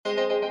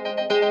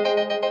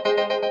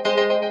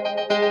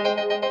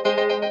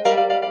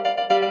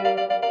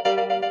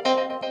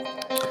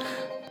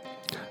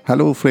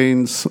Hello,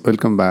 friends.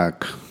 Welcome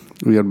back.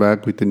 We are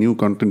back with a new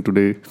content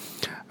today.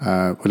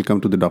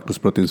 Welcome to the Doctor's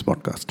Proteins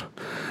podcast.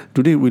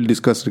 Today, we'll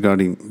discuss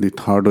regarding the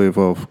third wave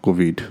of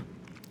COVID.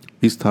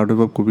 Is third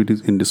wave of COVID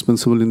is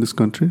indispensable in this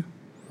country?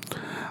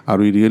 Are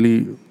we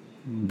really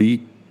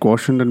be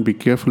cautioned and be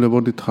careful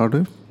about the third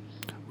wave?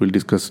 We'll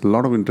discuss a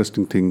lot of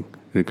interesting things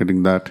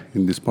regarding that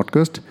in this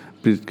podcast.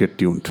 Please get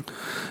tuned.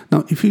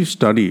 Now, if you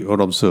study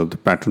or observe the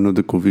pattern of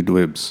the COVID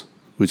waves,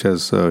 which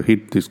has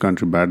hit this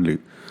country badly,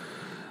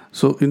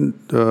 so in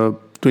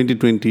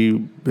 2020,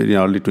 very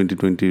early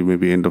 2020,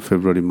 maybe end of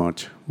February,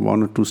 March,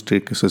 one or two stray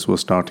cases were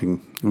starting.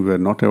 We were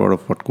not aware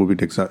of what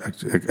COVID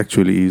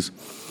actually is.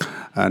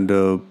 And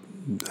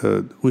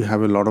we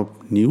have a lot of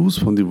news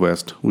from the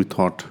West. We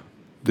thought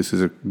this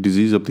is a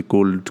disease of the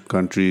cold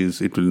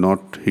countries. It will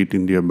not hit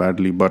India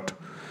badly. But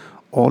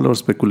all our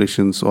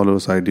speculations, all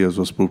our ideas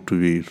was proved to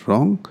be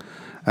wrong.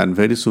 And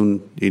very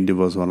soon, India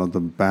was one of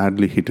the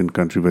badly hit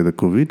country by the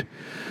COVID.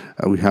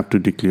 We have to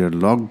declare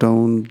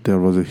lockdown. There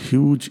was a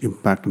huge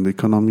impact on the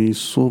economy.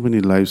 So many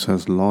lives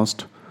has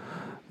lost.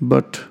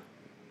 But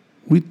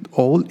with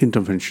all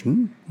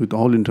intervention, with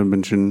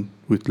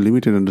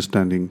limited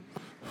understanding,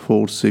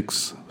 4,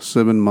 6,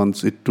 7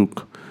 months it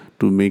took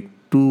to make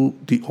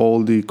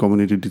all the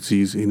community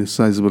disease in a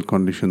sizable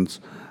conditions.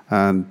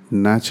 And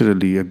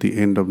naturally, at the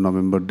end of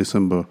November,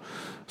 December,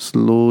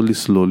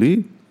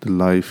 slowly, the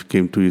life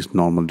came to its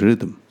normal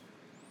rhythm.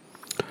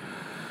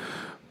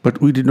 But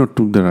we did not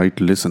take the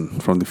right lesson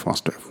from the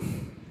first wave.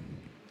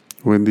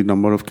 When the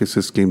number of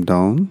cases came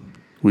down,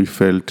 we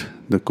felt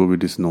the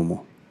COVID is no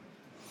more.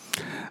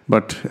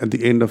 But at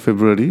the end of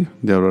February,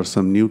 there were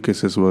some new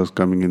cases was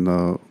coming in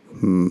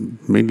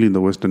mainly in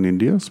the Western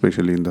India,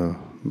 especially in the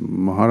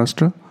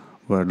Maharashtra,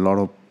 where a lot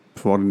of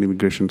foreign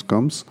immigrants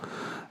comes,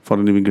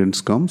 and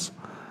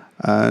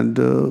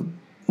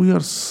we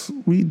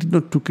did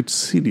not took it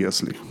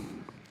seriously.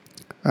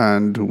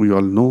 And we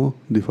all know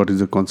what is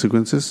the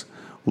consequences.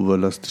 Over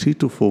the last 3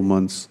 to 4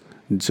 months,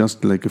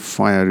 just like a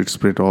fire, it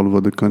spread all over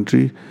the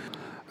country.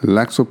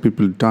 Lakhs of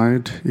people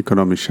died,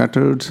 economy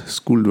shattered,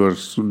 schools were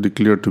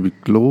declared to be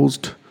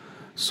closed.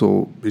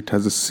 So it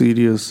has a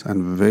serious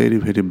and very,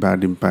 very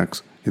bad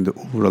impacts in the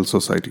overall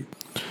society.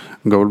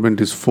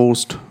 Government is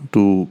forced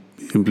to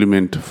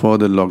implement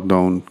further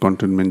lockdown,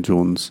 containment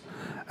zones,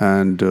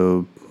 and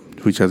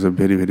which has a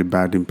very, very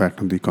bad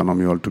impact on the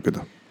economy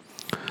altogether.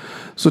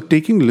 So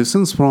taking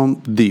lessons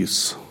from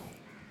this,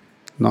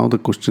 now the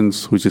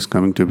questions which is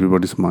coming to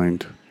everybody's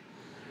mind.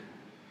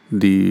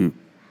 The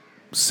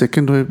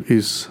second wave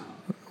is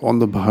on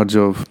the verge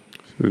of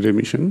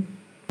remission,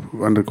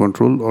 under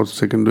control, or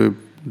second wave,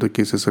 the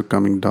cases are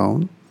coming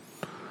down.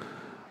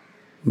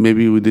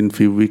 Maybe within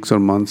few weeks or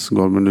months,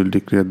 government will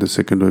declare the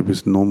second wave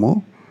is no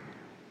more.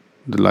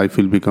 The life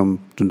will become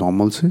to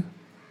normalcy.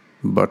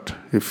 But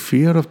a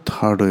fear of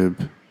third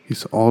wave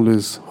is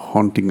always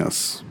haunting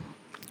us.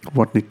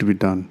 What needs to be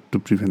done to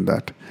prevent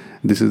that?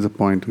 This is the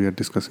point we are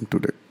discussing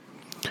today.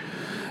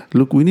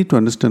 Look, we need to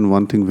understand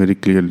one thing very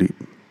clearly,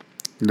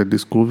 that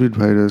this COVID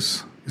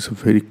virus is a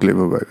very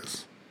clever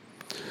virus.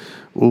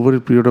 Over a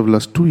period of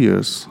last 2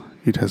 years,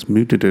 it has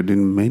mutated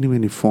in many,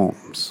 many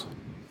forms,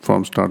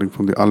 starting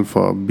from the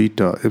alpha,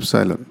 beta,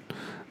 epsilon.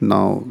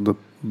 Now, the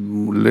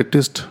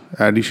latest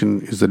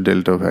addition is the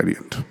Delta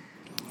variant.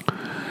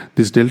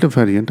 This Delta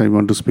variant, I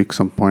want to speak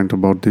some point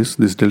about this.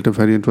 This Delta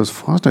variant was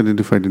first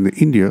identified in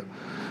India,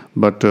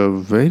 but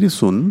very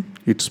soon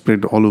it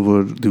spread all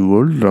over the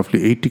world.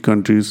 Roughly 80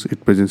 countries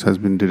its presence has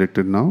been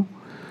detected now.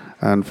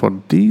 And for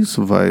this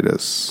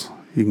virus,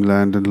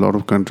 England and a lot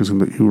of countries in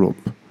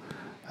Europe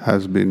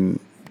has been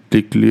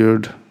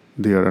declared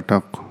their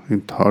attack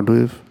in third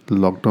wave.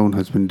 Lockdown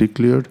has been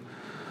declared.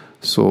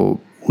 So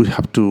we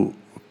have to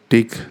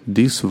take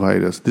this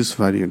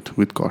variant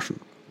with caution.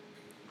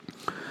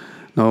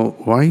 Now,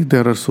 why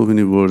there are so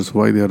many words,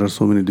 why there are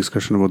so many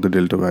discussion about the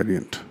Delta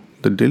variant?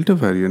 The Delta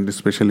variant, the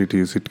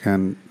specialty is it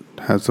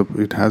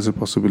has a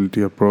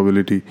possibility or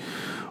probability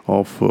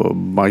of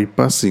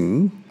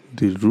bypassing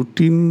the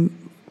routine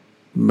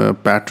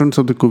patterns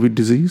of the COVID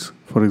disease.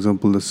 For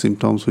example, the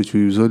symptoms which we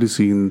usually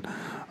see in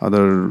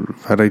other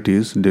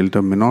varieties,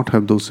 Delta may not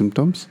have those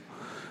symptoms,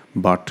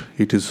 but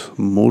it is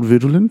more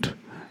virulent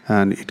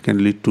and it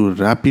can lead to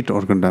rapid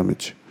organ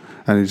damage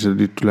and it will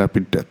lead to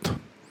rapid death.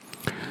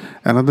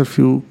 Another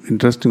few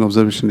interesting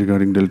observations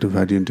regarding Delta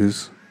variant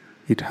is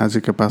it has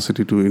a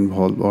capacity to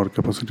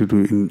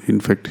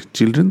infect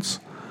children,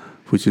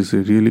 which is a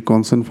really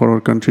concern for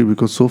our country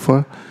because so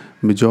far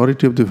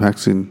majority of the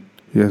vaccine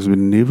has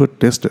been never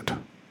tested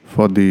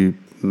for the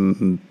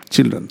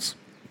children.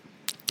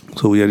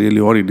 So we are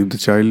really worried if the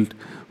child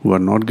who are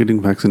not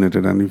getting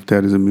vaccinated and if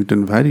there is a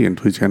mutant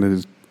variant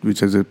which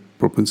has a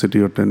propensity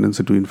or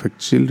tendency to infect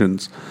children,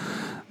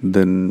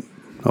 then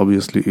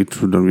obviously it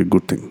should not be a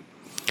good thing.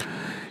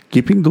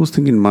 Keeping those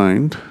things in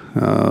mind,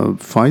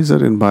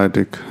 Pfizer and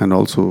BioNTech and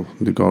also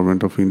the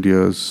government of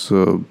India's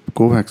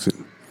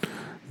Covaxin,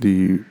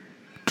 the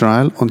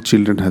trial on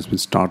children has been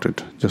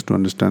started just to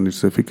understand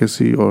its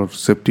efficacy or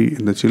safety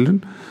in the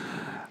children.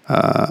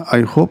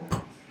 I hope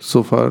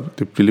So far,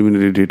 the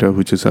preliminary data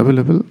which is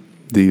available,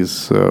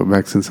 these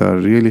vaccines are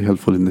really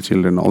helpful in the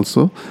children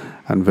also,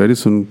 and very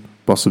soon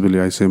possibly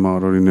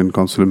ICMR or Indian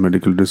Council of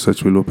Medical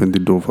Research will open the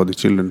door for the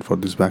children for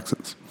these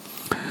vaccines.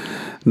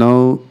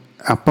 Now,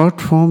 apart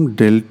from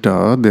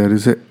Delta, there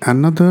is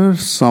another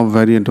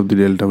subvariant of the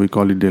Delta. We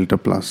call it Delta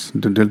Plus.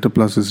 The Delta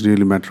Plus is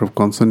really a matter of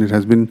concern. It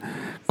has been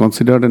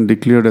considered and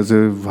declared as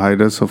a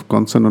virus of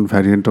concern or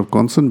variant of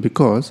concern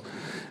because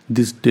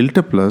this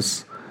Delta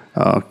Plus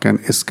can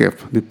escape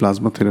the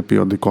plasma therapy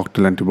or the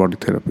cocktail antibody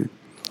therapy.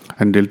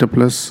 And Delta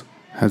Plus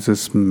has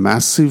this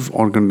massive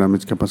organ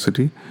damage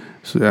capacity,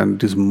 and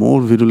it is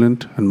more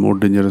virulent and more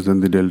dangerous than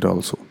the Delta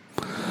also.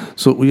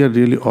 So we are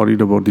really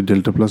worried about the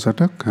Delta Plus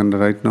attack, and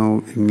right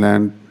now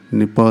England,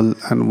 Nepal,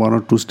 and 1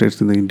 or 2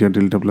 states in the India,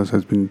 Delta Plus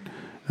has been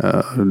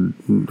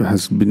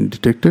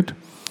detected.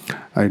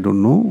 I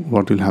don't know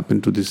what will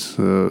happen to this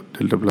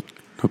Delta Plus.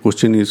 The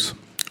question is,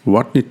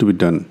 what need to be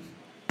done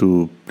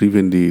to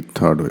prevent the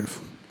third wave?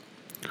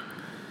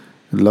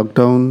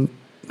 Lockdown,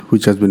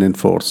 which has been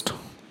enforced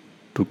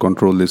to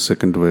control this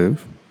second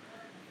wave,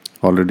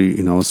 already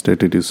in our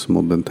state it is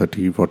more than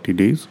 30-40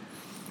 days.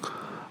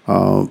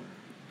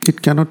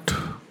 It cannot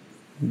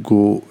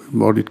go,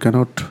 or it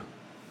cannot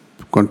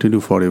continue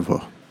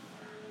forever.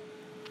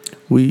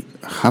 We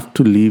have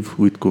to live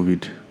with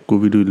COVID.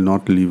 COVID will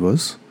not leave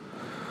us.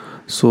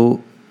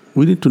 So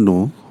we need to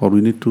know, or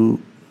we need to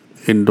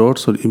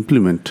endorse or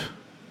implement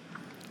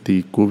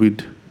the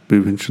COVID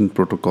prevention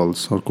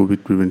protocols or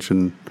COVID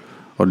prevention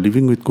or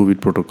living with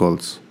COVID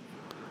protocols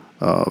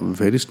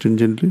very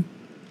stringently.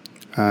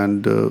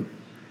 And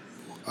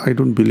I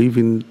don't believe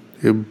in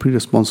every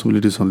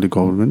responsibility is on the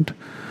government.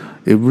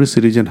 Every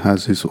citizen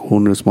has his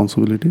own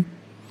responsibility.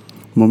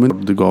 The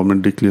moment the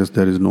government declares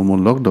there is no more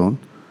lockdown,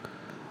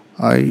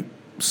 I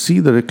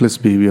see the reckless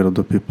behavior of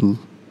the people.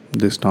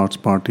 They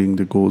start partying,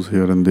 they goes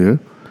here and there.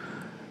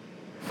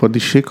 For the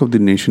sake of the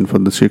nation, for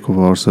the sake of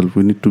ourselves,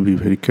 we need to be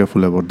very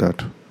careful about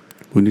that.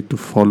 We need to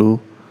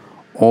follow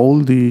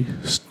all the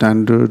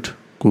standard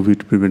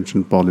COVID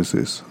prevention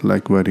policies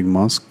like wearing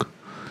mask,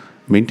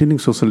 maintaining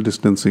social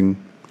distancing,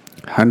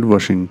 hand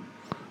washing,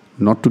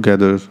 not to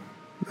gather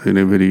in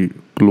a very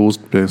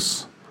closed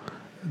place.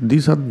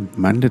 These are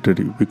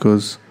mandatory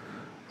because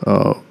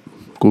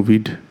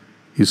COVID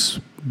is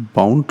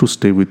bound to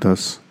stay with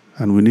us,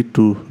 and we need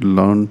to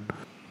learn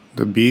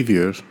the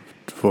behavior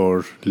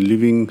for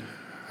living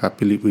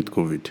happily with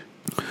COVID.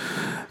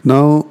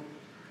 Now,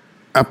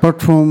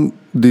 apart from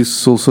this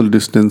social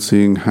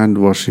distancing, hand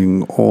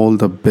washing, all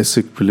the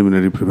basic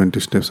preliminary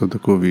preventive steps of the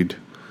COVID,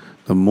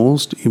 the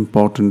most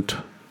important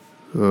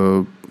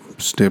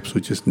steps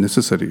which is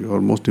necessary,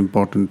 or most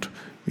important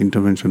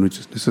intervention which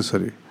is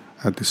necessary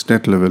at the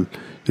state level,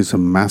 is a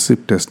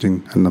massive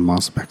testing and the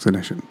mass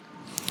vaccination.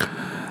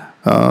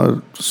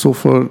 So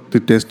far,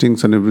 the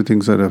testings and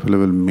everything are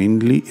available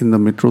mainly in the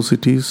metro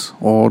cities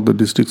or the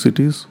district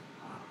cities.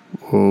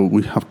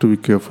 We have to be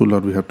careful, or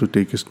we have to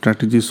take a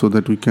strategy so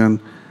that we can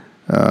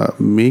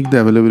make the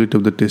availability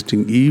of the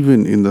testing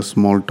even in the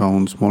small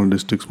towns, small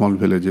districts, small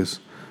villages,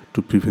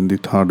 to prevent the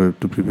third wave,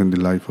 to prevent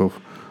the life of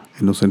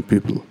innocent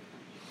people.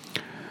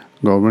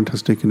 Government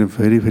has taken a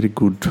very, very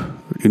good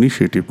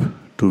initiative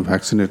to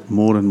vaccinate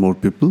more and more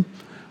people,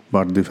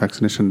 but the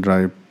vaccination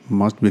drive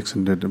must be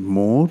extended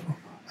more,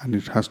 and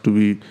it has to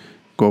be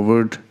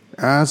covered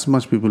as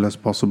much people as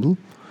possible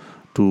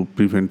to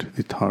prevent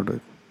the third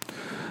wave.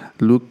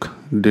 Look,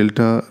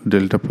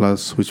 Delta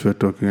Plus, which we're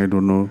talking, I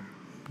don't know,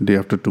 day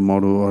after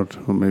tomorrow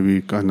or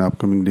maybe in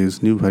upcoming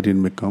days, new variant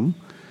may come.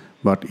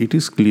 But it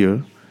is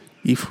clear,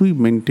 if we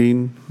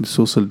maintain the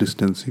social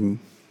distancing,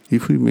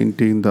 if we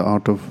maintain the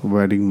art of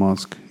wearing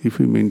mask, if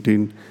we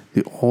maintain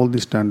all the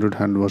standard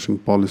hand washing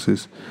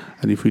policies,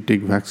 and if we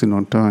take vaccine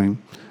on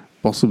time,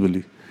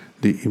 possibly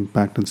the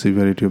impact and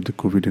severity of the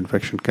COVID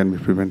infection can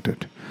be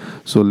prevented.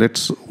 So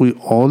we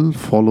all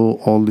follow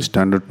all the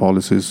standard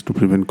policies to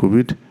prevent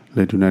COVID.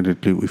 Let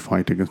unitedly we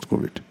fight against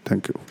COVID.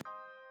 Thank you.